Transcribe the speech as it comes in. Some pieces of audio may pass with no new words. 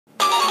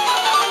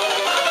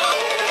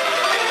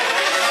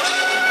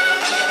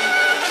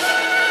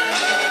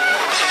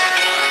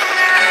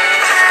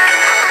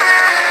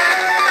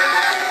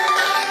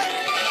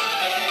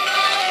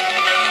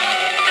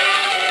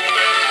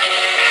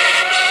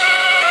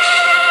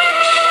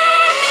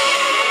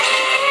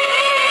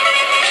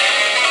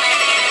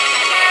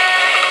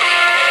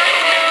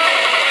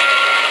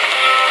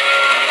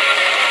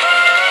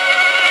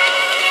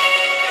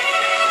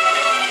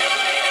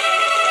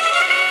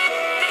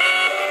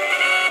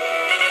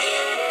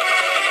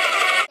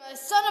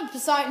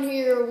Poseidon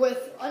here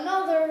with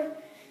another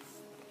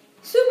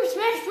Super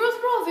Smash Bros.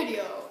 Brawl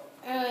video.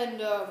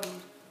 And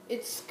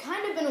it's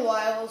kind of been a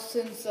while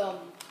since I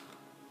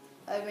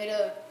made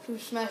a Super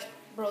Smash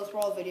Bros.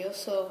 Brawl video,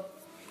 so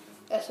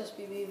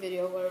SSBB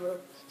video, whatever.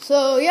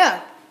 So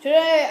yeah,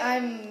 today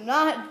I'm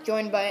not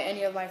joined by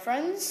any of my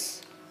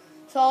friends.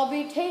 So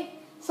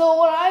So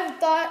what I've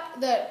thought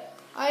that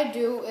I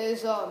do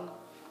is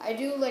I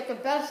do like a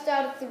best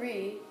out of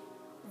 3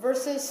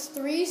 versus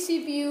 3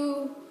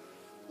 CPU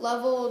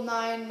level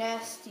 9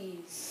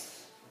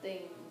 nasties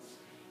things.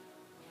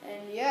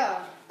 And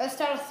yeah,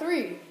 best out of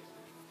 3.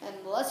 And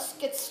let's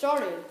get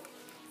started.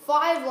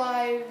 5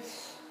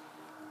 lives.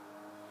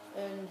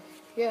 And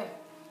yeah,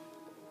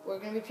 we're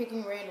gonna be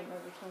picking random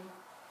every time.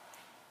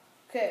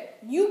 Okay,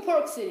 New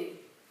Park City.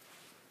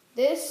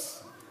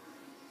 This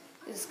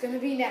is gonna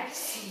be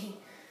nasty.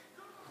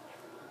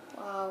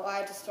 Wow, I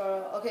had to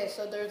start. Okay,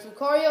 so there's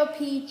Lucario,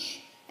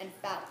 Peach, and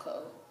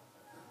Falco.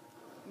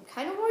 I'm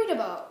kind of worried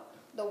about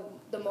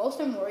the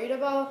most I'm worried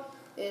about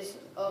is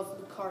of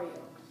Lucario.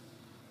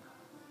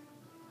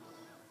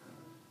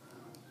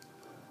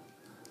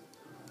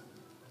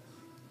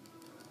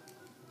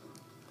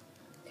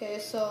 Okay,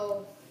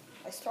 so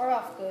I start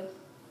off good,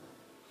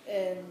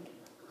 and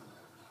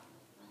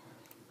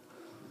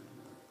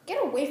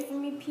get away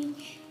from me,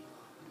 Peach.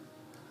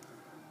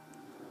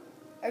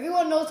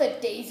 Everyone knows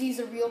that Daisy's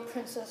a real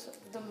princess of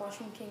the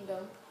Mushroom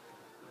Kingdom.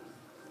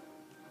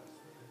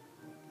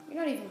 You're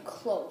not even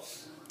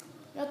close.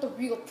 You're not the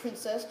real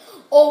princess.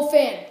 Oh,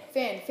 fan.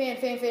 I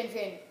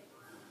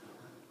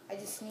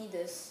just need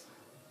this.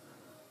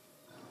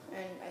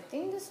 And I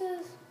think this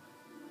is...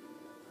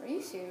 Are you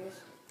serious?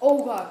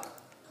 Oh, God.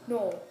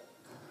 No.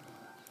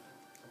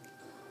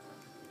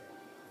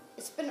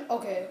 It's been...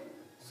 Okay.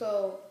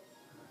 So,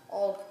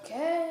 I'll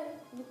get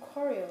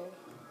Lucario,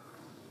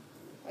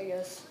 I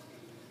guess.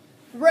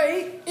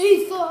 Ray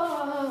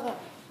Ether!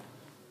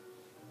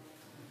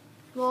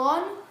 Come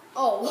on.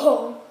 Oh,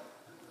 whoa.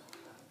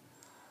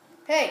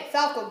 Hey,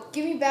 Falco,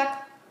 give me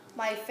back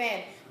my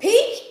fan.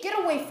 Peach, get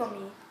away from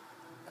me.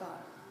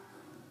 God.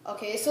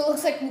 Okay, so it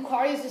looks like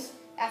Lucario's just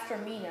after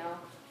me now.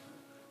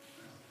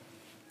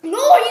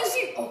 No, are you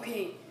serious?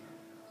 Okay.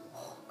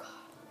 Oh, God.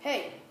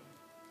 Hey.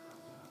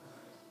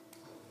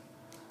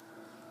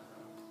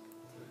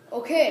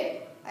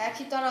 Okay. I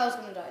actually thought I was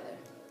going to die there.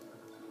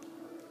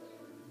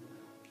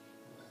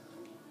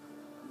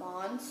 Come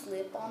on,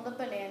 slip on the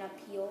banana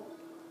peel.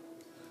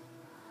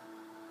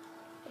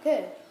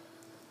 Okay.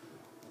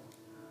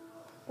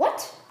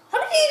 What? How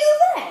did you do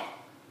that?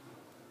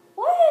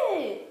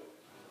 What?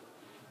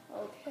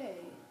 Okay.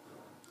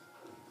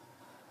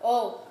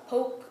 Oh,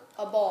 poke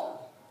a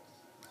ball.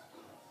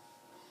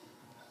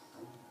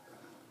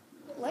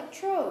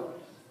 Electrode.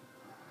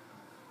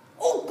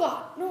 Oh,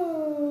 God. No,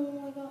 oh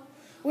my God.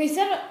 We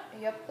said it.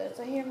 Yep, that's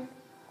a hammer.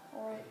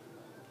 All right.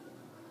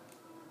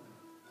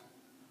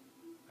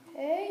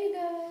 Hey, you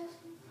guys.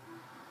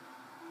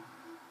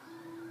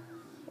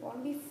 I want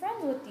to be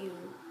friends with you.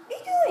 What are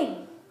you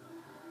doing?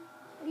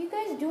 What are you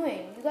guys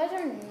doing? You guys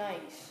are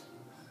nice.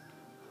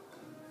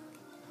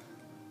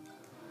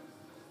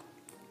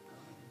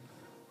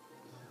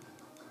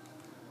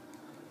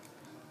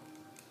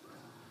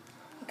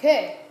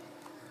 Okay.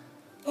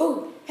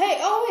 Oh, hey,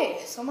 oh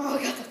wait. Somehow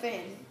I got the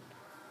fan.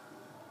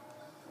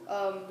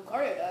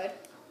 Lucario died.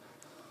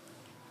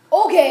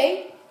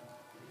 Okay.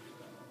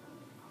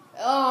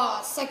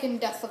 Second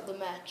death of the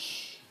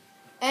match.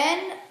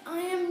 And I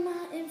am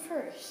not in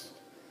first.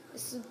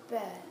 This is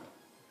bad.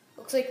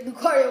 Looks like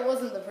Lucario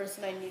wasn't the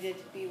person I needed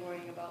to be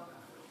worrying about.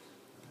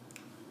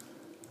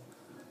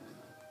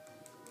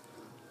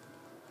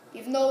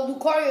 Even though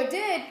Lucario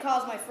did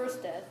cause my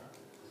first death.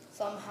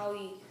 Somehow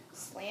he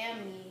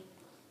slammed me.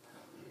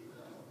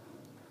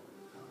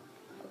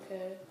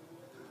 Okay.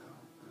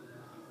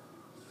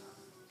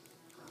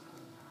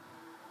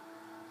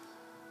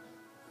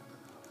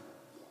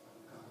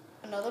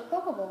 Another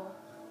Pokeball.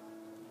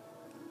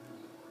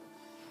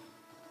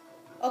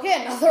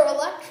 Okay, another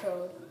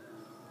Electrode.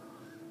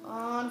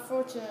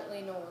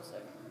 Unfortunately, no one's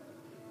there.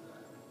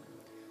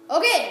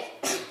 Okay,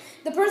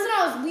 the person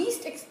I was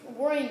least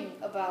worrying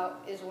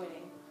about is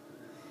winning.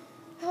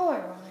 How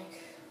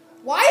ironic.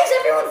 Why is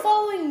everyone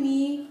following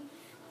me?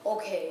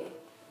 Okay.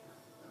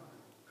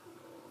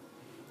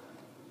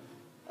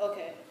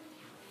 Okay.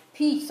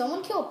 Peach,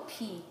 someone killed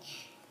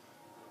Peach.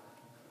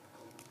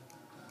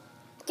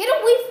 Get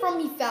away from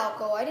me,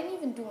 Falco. I didn't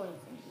even do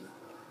anything.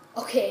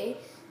 Okay,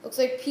 looks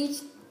like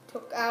Peach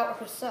took out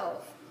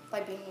herself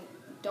by being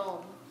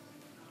dumb.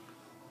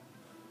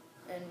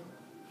 And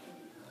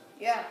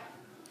yeah.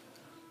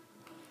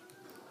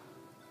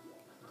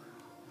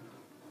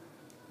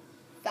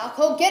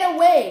 Falco, get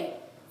away!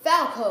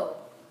 Falco!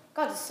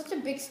 God, it's such a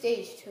big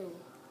stage too.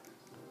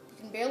 You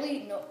can barely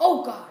know.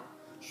 Oh God!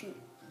 Shoot.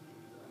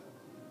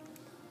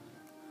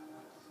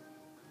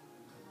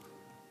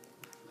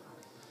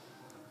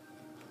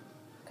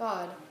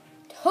 God.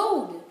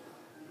 Toad!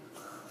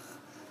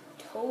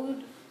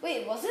 Toad.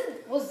 Wait, was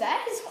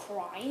that his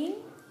crying?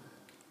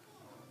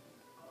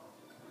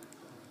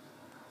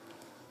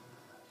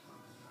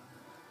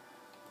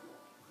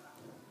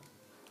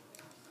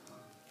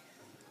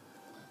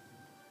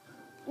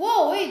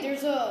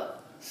 there's a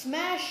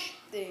smash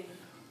thing.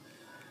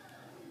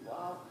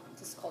 Wow,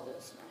 just called it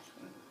a smash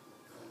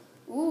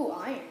thing. Ooh,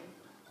 iron.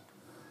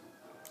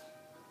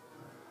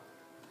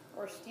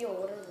 Or steel,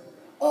 whatever.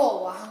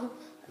 Oh, wow.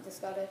 I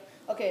just got it.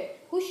 Okay,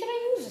 who should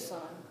I use this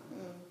on?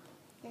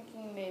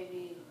 Thinking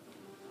maybe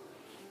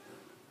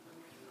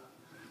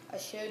I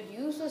should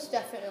use this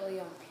definitely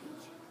on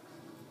Peach.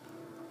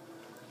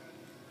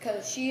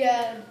 Because she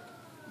had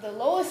the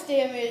lowest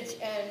damage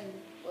and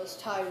was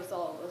tied with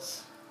all of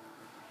us.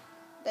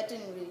 That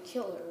didn't really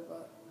kill her,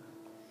 but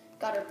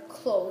got her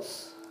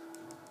close.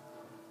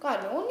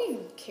 God, no one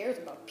even cares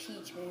about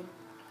Peach, man.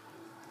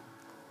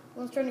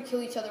 Everyone's trying to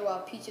kill each other while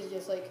Peach is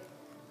just like,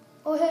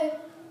 oh, hey.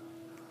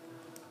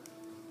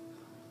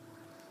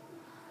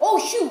 Oh,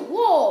 shoot.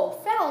 Whoa,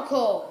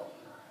 Falco.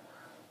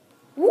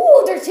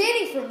 Woo, they're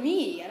tanning for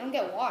me. I don't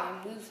get why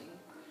I'm losing.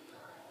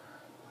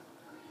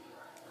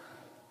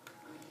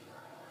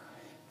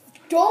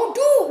 Don't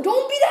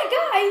be that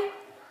guy.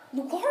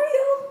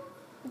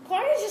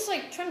 Lucario's just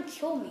like trying to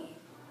kill me.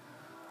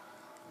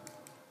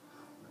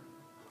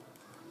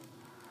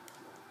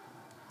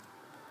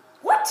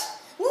 What?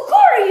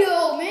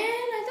 Lucario, man.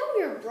 I thought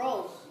we were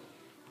bros.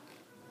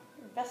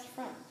 We're best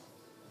friends.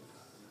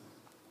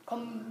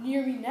 Come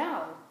near me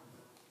now.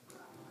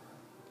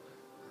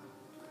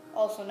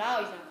 Oh, so now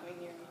he's not coming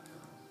near me.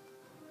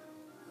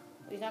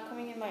 He's not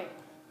coming in my...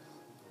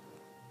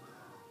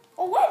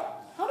 Oh,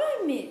 what? How did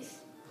I miss?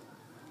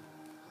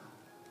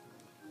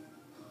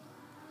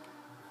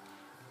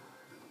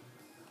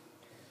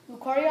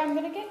 Lucario, I'm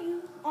gonna get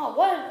you. Oh,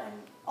 what?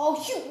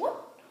 Oh, shoot,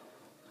 what?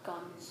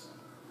 Guns.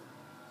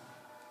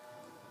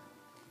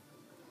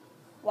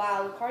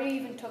 Wow, Lucario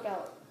even took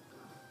out.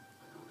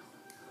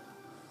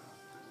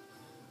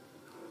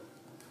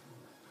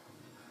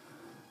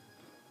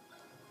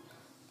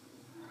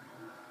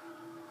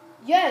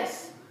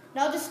 Yes!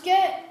 Now just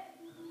get...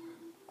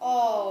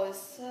 Oh,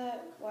 is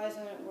that... Why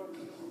isn't it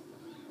working?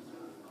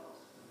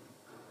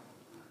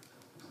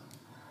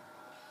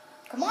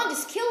 Come on,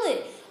 just kill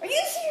it! Are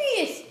you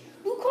serious?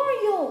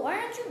 Lucario, why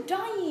aren't you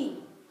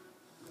dying?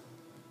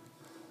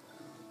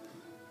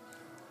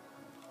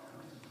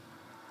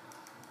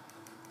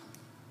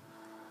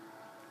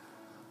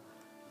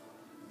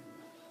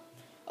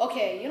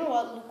 Okay, you know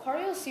what?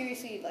 Lucario's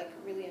seriously, like,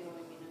 really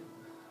annoying me now.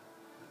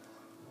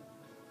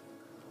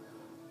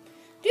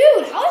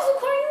 Dude, how is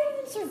Lucario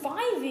even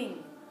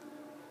surviving?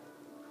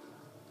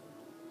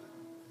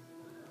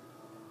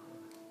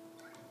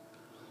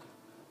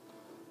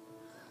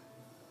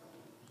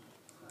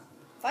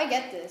 If I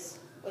get this,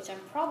 which I'm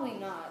probably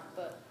not,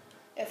 but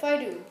if I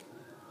do.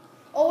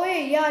 Oh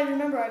wait, yeah, I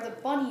remember I have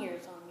the bunny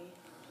ears on me.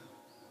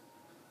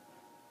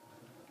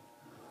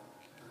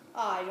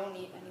 Ah, I don't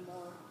need any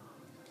more.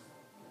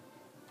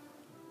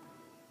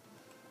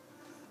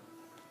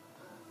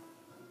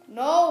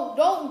 No,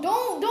 don't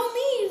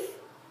leave.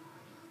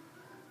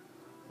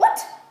 What?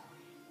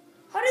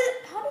 How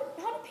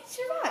did Peach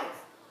survive?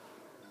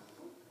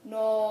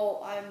 No,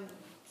 I'm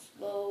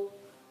slow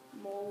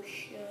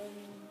motion.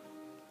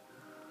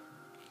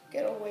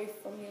 Get away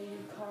from me,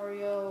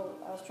 Lucario.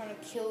 I was trying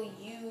to kill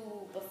you,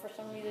 but for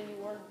some reason you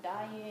weren't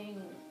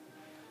dying.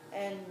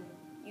 And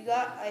you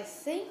got, I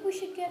think we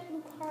should get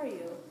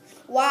Lucario.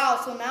 Wow,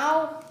 so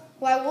now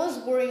who I was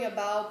worrying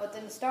about, but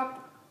then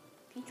stopped.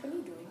 Peach, what are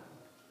you doing?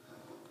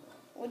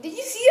 What, did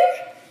you see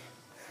her?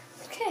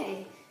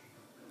 Okay.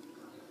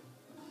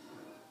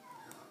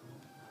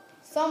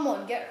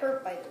 Someone get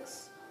hurt by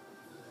this.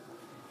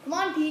 Come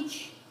on,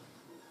 Peach.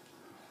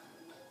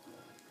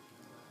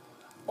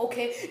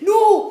 Okay.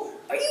 No!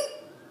 Are you?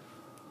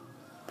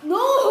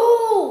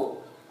 No!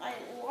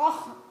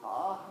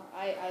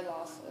 I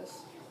lost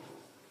this.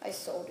 I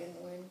so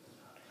didn't win.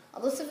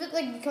 Unless if it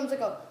like becomes like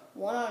a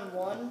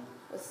one-on-one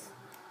with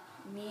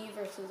me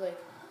versus like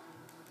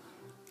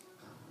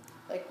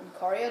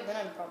Lucario, then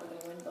I'm probably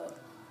gonna win, but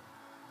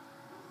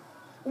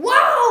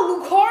wow!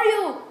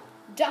 Lucario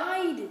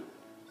died!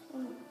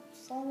 I'm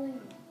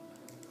falling.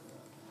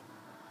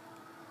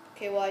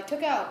 Okay, well I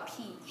took out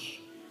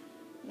Peach.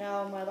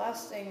 Now my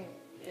last thing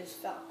is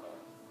Falco.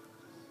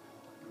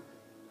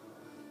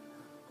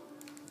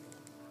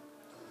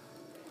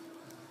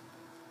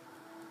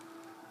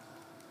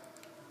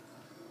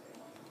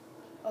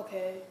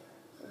 Okay,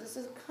 well, this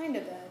is kind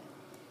of bad.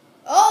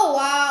 Oh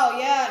wow,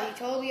 yeah, he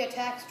totally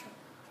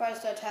tries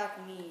to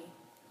attack me.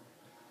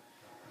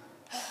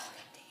 God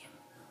damn.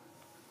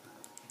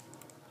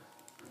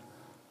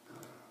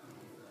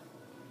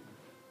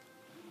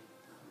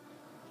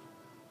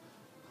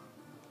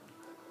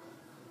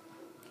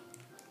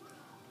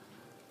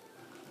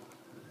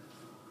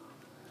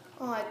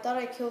 Oh, I thought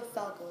I killed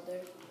Falco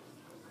there.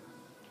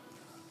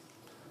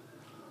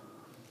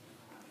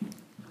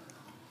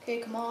 Okay,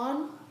 come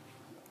on.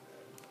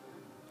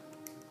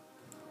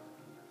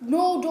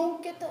 No,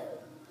 don't get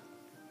that.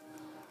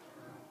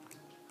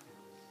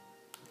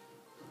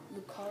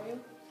 Lucario.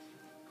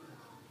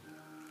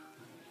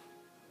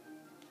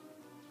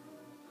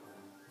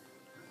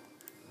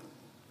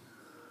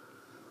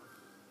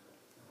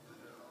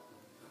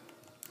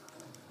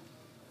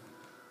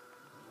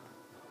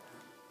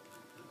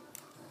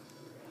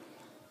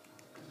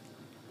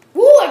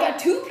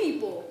 2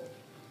 people.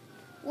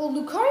 Well,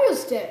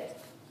 Lucario's dead.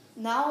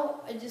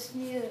 Now I just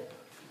need to...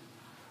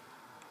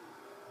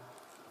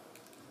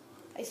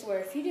 I swear,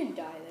 if he didn't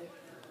die there.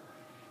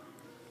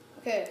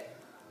 Okay.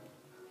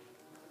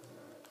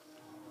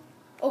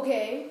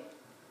 Okay.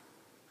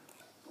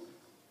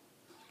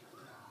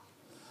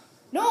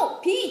 No,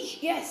 Peach,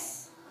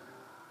 yes.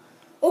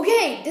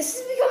 Okay, this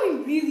is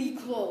becoming really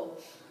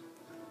close.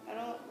 I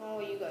don't know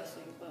what you guys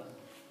think, but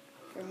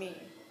for me,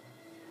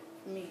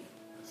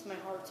 it's my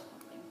heart's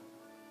pumping.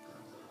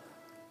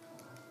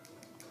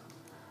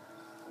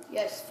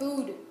 Yes,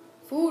 food.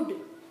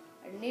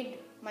 I need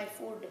my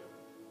food.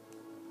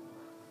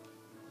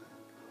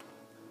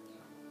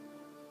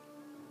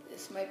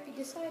 This might be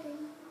deciding.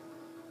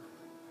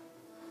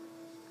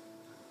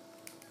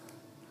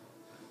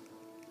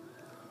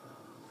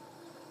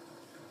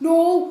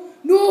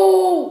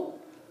 No!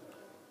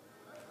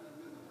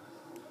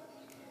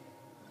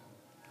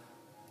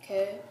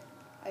 Okay,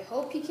 I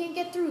hope he can't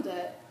get through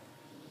that.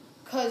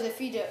 Cause if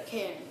he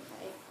can,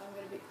 I'm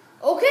gonna be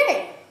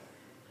okay.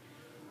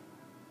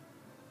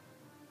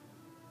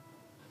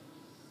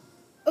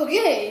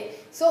 Okay,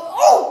 so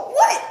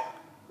what?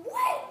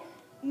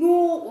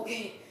 No,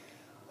 okay.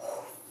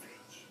 Oh,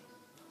 fridge.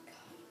 God.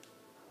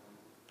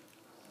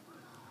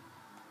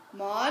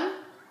 Come on.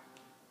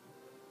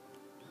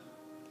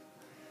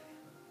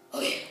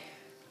 Okay.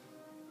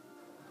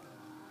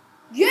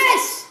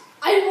 Yes!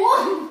 I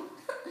won!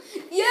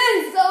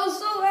 Yes! That was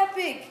so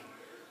epic!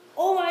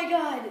 Oh my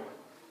god!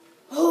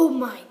 Oh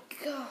my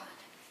god!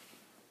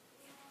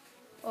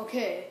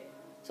 Okay,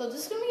 so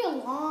this is gonna be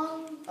a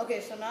long...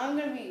 Okay, so now I'm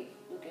gonna be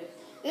Lucas.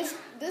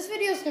 This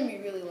video is gonna be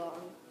really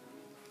long.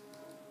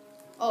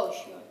 Oh,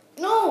 shoot.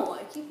 No!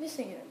 I keep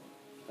missing it.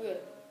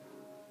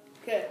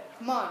 Okay,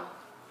 come on.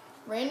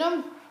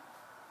 Random?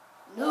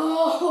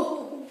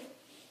 No!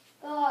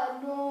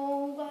 God,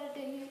 no. God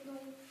dang it, no.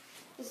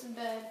 This is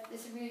bad.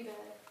 This is really bad.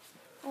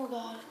 Oh,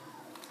 God.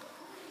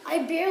 I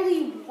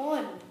barely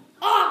won.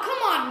 Oh,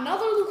 come on.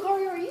 Another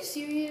Lucario. Are you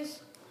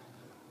serious?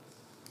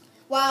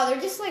 Wow, they're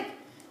just like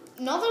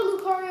another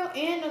Lucario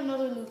and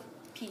another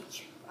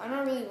Peach. I'm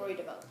not really worried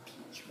about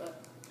Peach,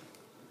 but...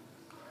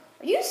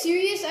 Are you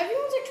serious?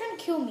 Everyone's like trying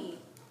to kill me.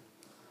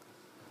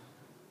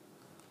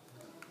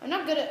 I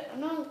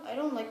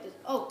don't like this.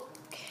 Oh,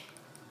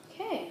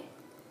 okay.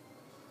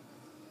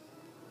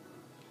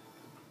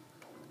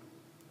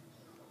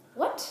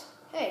 What?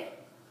 Hey.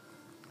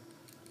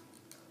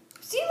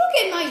 See, look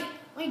at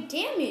my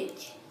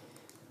damage.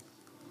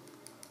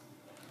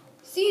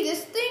 See,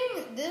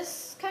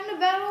 this kind of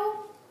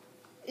battle,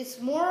 it's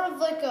more of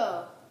like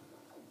a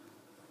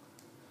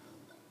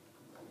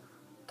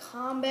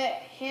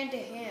combat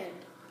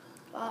hand-to-hand.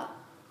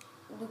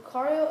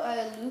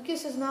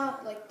 Lucas is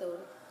not like the...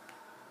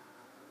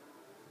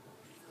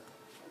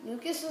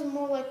 Lucas is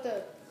more like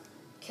the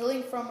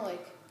killing from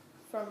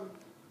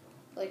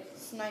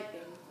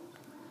sniping.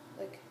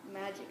 Like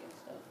magic and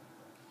stuff.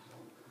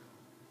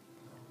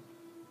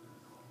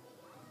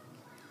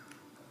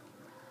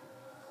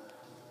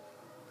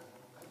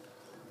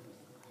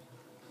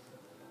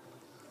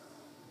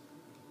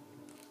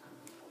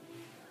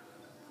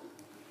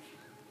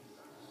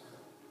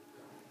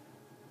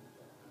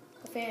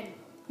 A fan.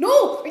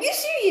 No! Are you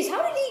serious?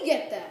 How did he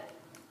get that?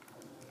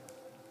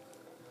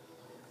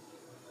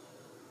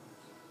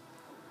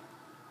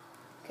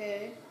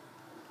 Okay.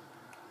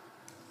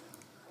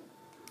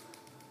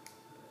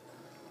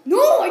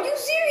 No! Are you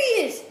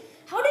serious?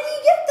 How did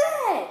he get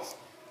that?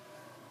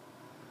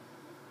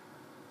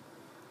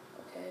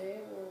 Okay,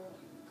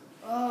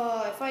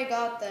 well... if I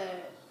got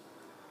that,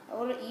 I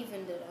would have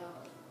evened it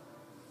out.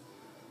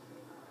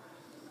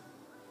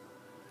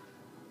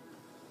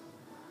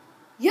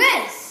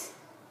 Yes!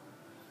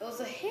 That was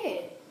a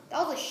hit.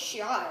 That was a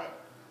shot.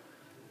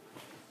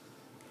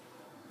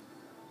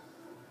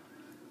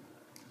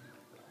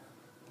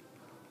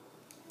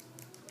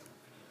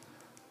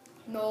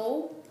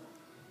 No.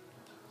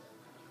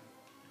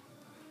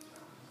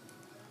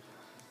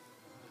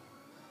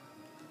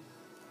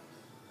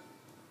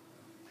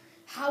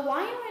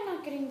 Why am I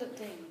not getting the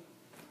thing?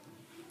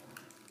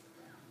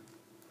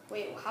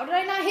 Wait, how did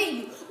I not hit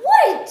you?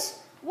 What?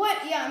 What?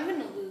 Yeah, I'm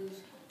gonna lose.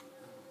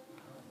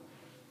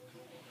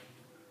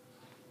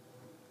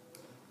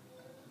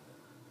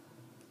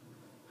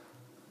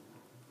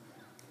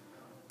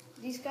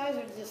 These guys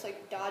are just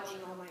like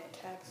dodging all my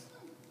attacks.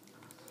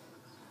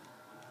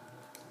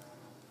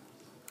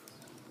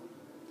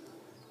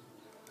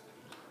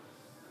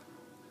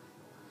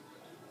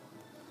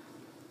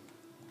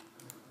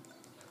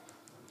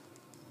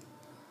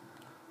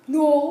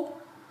 No.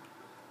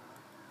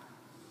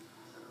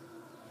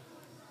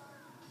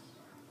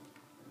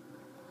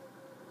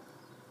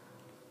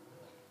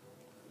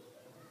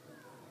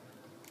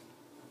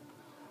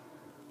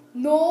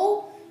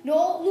 No.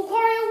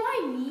 Lucario, why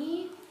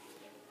me?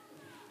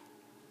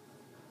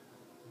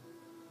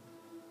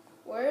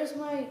 Where's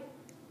my...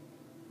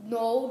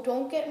 No,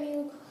 don't get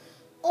me...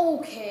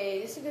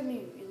 Okay, this is gonna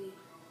be really...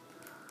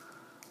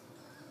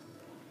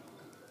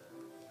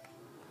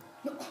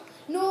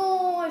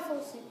 No, I fell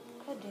asleep.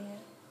 God dang it.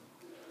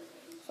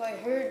 So I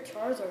heard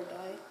Charizard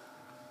died.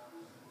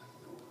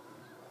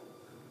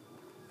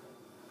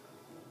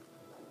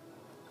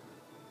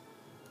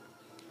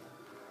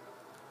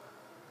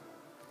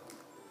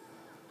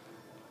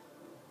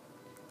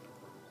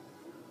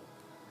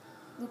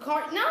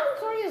 Now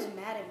Lucario's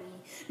mad at me.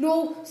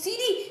 No,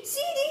 CD, get the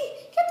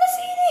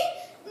CD.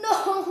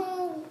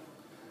 No.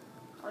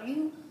 Are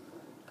you?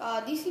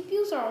 These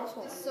CPUs are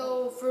also.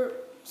 So for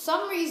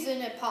some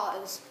reason it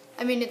paused.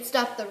 I mean, it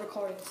stopped the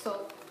recording.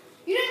 So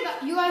you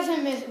guys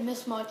didn't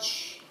miss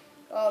much.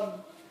 I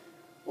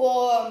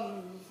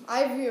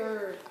have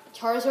your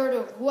Charizard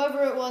or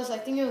whoever it was. I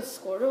think it was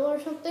Squirtle or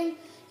something.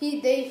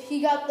 He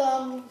got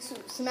the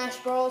Smash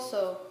Brawl.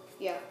 So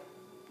yeah,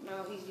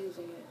 now he's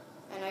using it,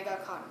 and I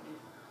got caught in it.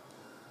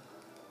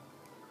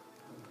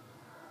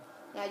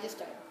 And I just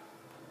died.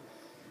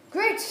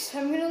 Great,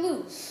 I'm gonna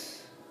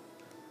lose.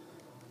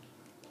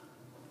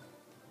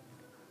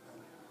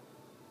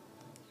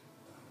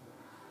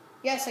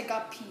 Yes, I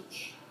got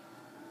Peach.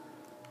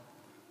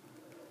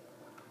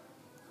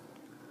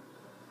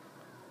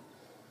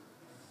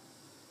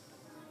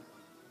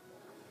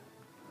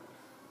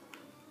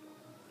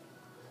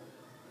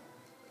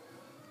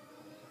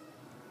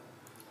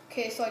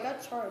 Okay, so I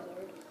got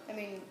Charizard. I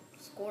mean,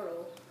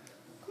 Squirtle.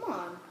 Come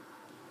on.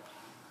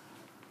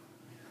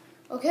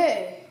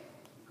 Okay.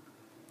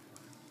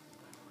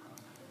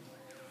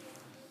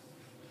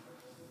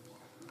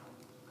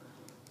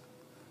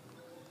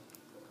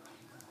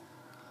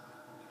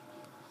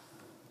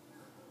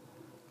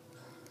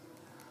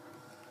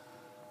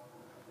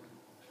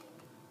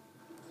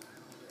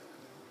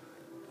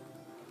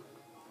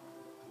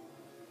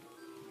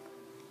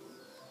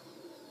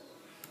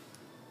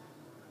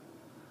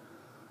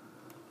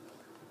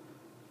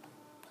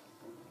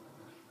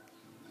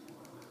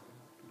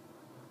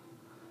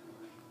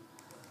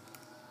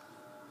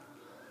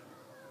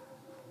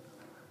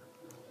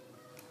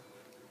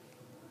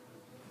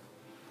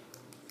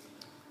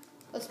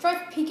 Let's try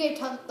PK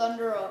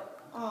Thunder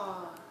up.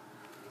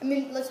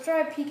 Let's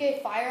try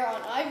PK Fire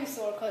on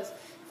Ivysaur because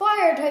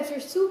fire types are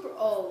super.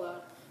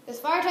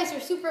 Because fire types are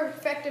super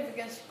effective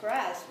against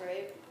grass,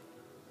 right?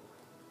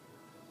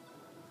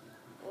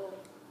 Well,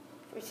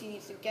 first he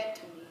needs to get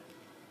to me.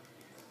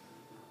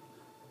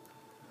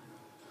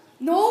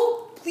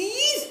 No,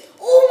 please!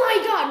 Oh my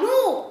God,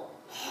 no!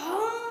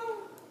 Huh?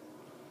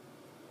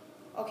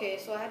 Okay,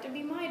 so I have to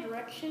be my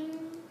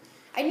direction.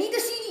 I need the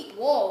CD.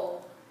 Whoa.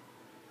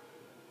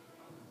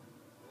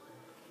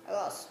 I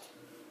lost.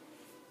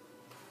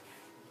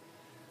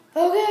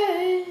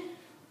 Okay.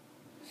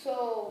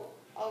 So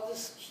I'll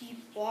just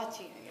keep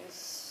watching, I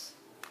guess.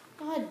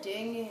 God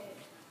dang it.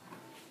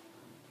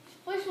 This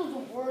place was the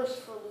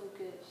worst for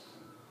Lucas.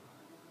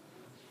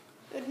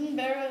 It'd been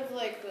better with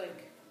like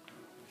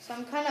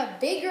some kind of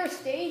bigger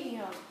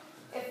stadium.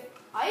 If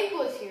Ike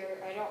was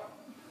here, I don't.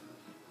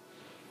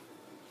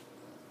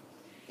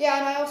 Yeah,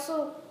 and I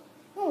also,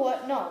 you know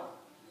what? No.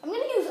 I'm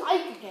gonna use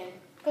Ike again,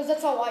 because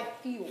that's how I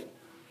feel.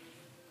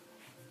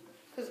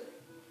 Because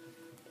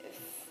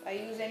if I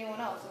use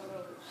anyone else, I'm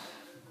gonna lose.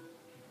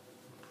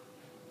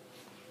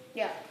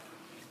 Yeah.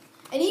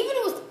 And even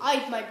with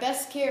Ike, my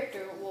best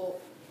character, well,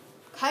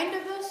 kind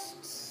of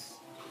best.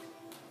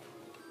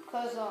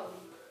 Because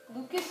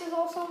Lucas is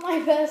also my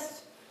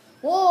best.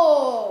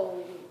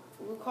 Whoa!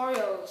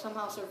 Lucario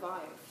somehow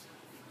survived.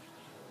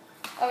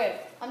 Okay,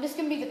 I'm just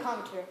gonna be the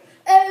commentator.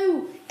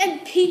 Oh,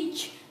 and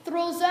Peach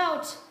throws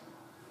out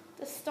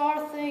the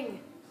star thing.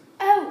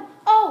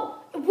 Oh,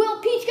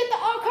 will Peach get the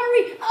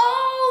Arcari?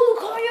 Oh,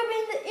 Lucario,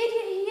 being the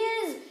idiot he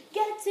is,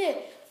 gets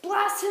it,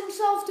 blasts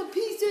himself to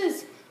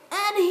pieces,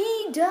 and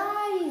he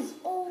dies.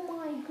 Oh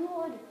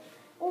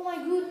my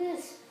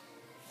goodness.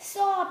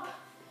 Stop.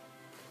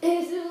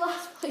 It's in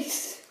last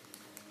place.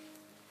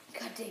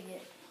 God dang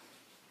it.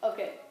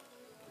 Okay,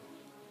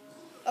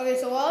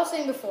 so what I was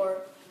saying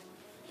before,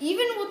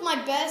 even with my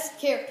best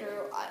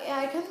character,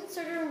 I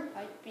consider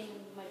Ike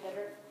being my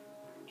better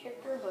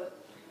character, but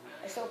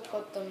I still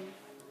put them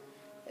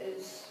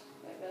as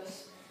my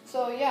best.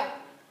 So yeah,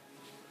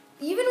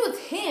 even with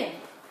him,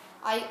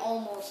 I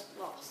almost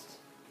lost.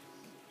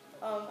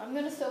 I'm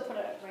gonna still put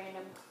it at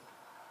random.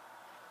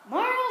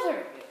 Mario's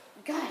are good.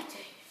 God dang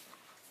it.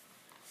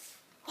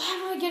 Why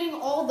am I getting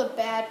all the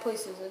bad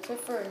places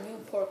except for New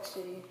Pork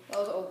City? That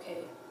was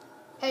okay.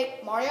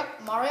 Hey, Mario.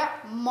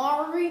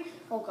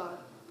 Oh God.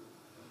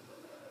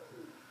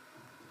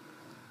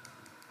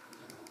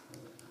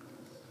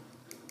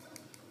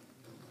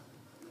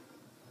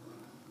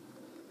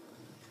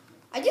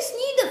 I just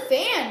need the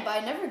fan, but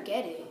I never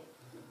get it.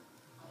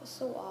 It's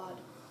so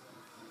odd.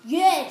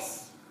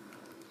 Yes!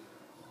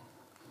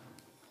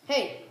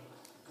 Hey.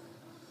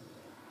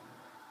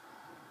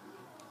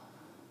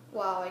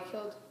 Wow, I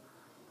killed.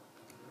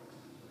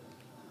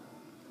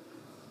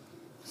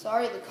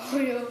 Sorry,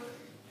 Lucario.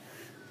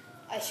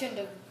 I shouldn't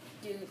have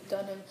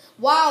done him.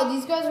 Wow,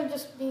 these guys are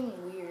just being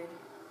weird.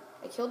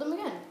 I killed him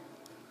again.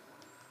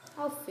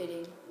 How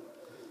fitting.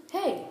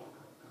 Hey.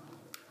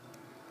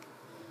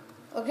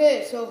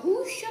 Okay, so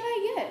who should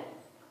I get? I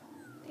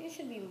think it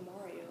should be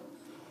Mario.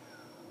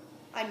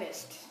 I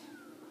missed.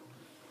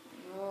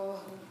 No.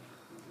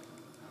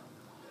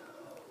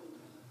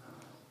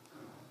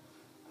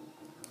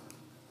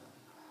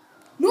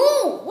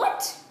 No!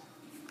 What?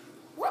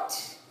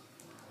 What?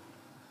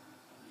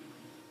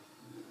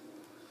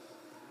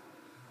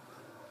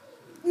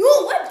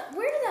 No, what?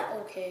 Where did that...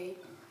 Okay.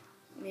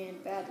 Man,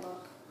 bad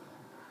luck.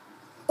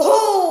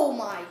 Oh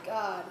my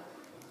god.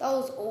 That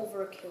was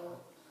overkill.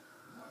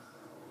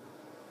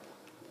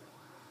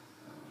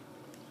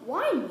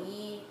 Why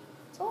me?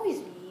 It's always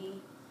me.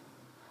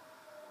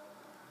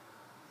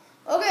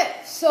 Okay,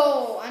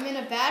 so I'm in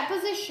a bad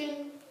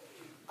position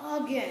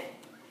again.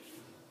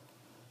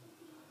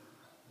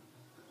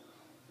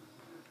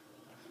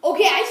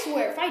 Okay, I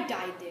swear, if I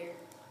died there.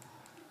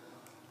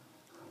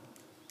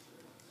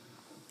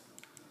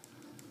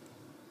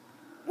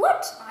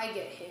 What? I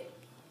get hit.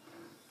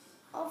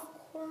 Of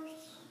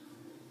course.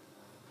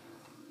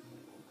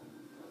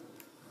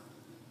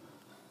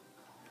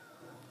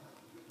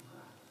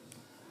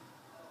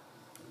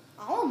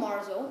 I'm a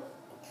Marzo.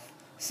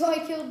 So I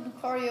killed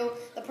Lucario,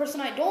 the person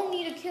I don't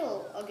need to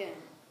kill again.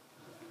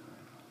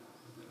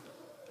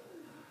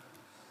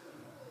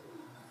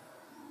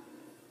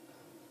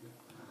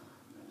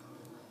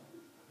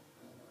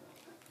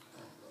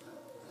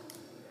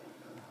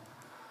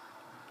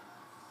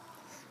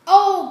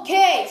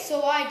 Okay,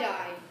 so I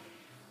died.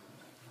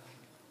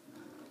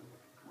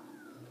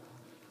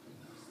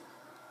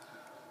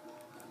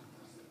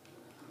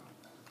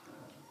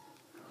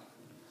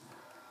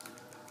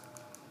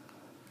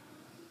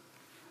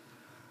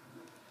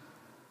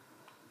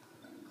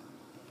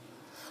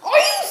 Are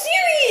you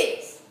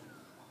serious?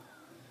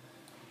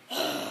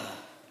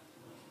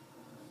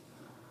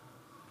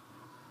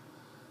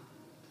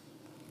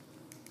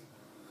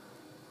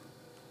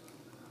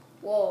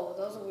 Whoa,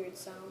 that was a weird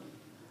sound.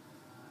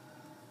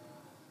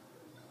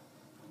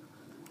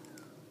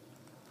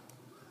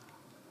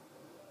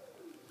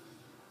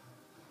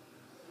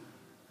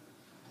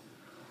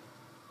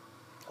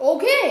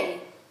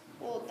 Okay.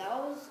 Well, that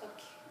was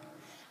okay.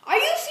 Are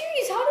you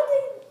serious? How did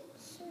they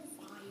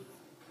survive?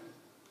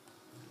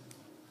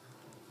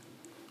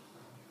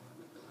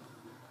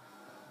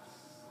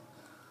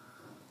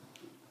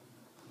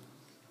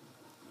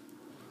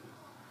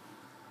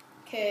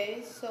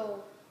 Okay,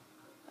 so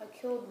I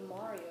killed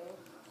Mario.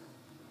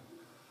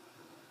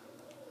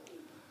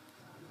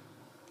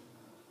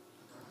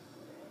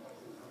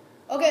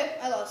 Okay,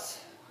 I lost.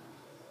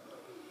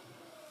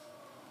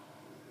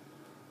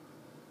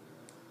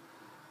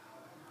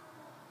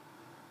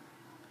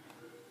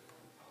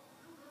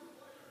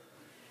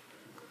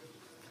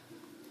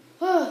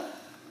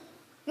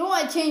 No,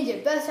 I changed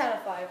it. Best out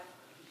of 5.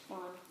 Come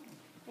on.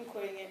 I'm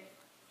quitting it.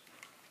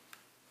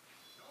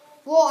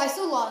 Well, I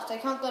still lost. I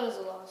count that as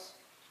a loss.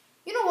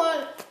 You know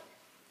what?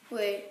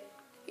 Wait.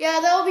 Yeah,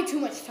 that'll be too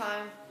much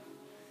time.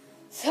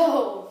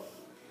 So,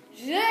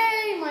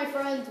 today, my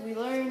friends, we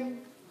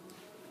learned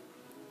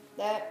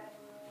that,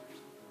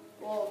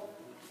 well,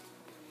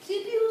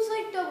 CPU's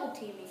like double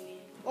teaming me.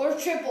 Or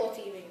triple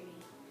teaming me.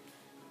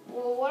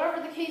 Well,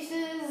 whatever the case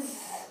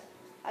is,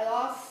 I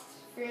lost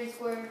fair and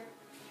square.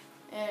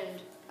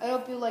 And I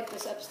hope you like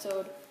this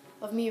episode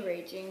of me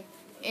raging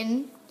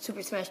in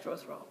Super Smash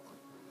Bros. Brawl.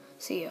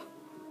 See ya.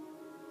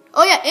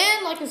 Oh yeah,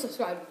 and like and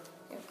subscribe.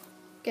 Yeah.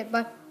 Okay,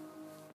 bye.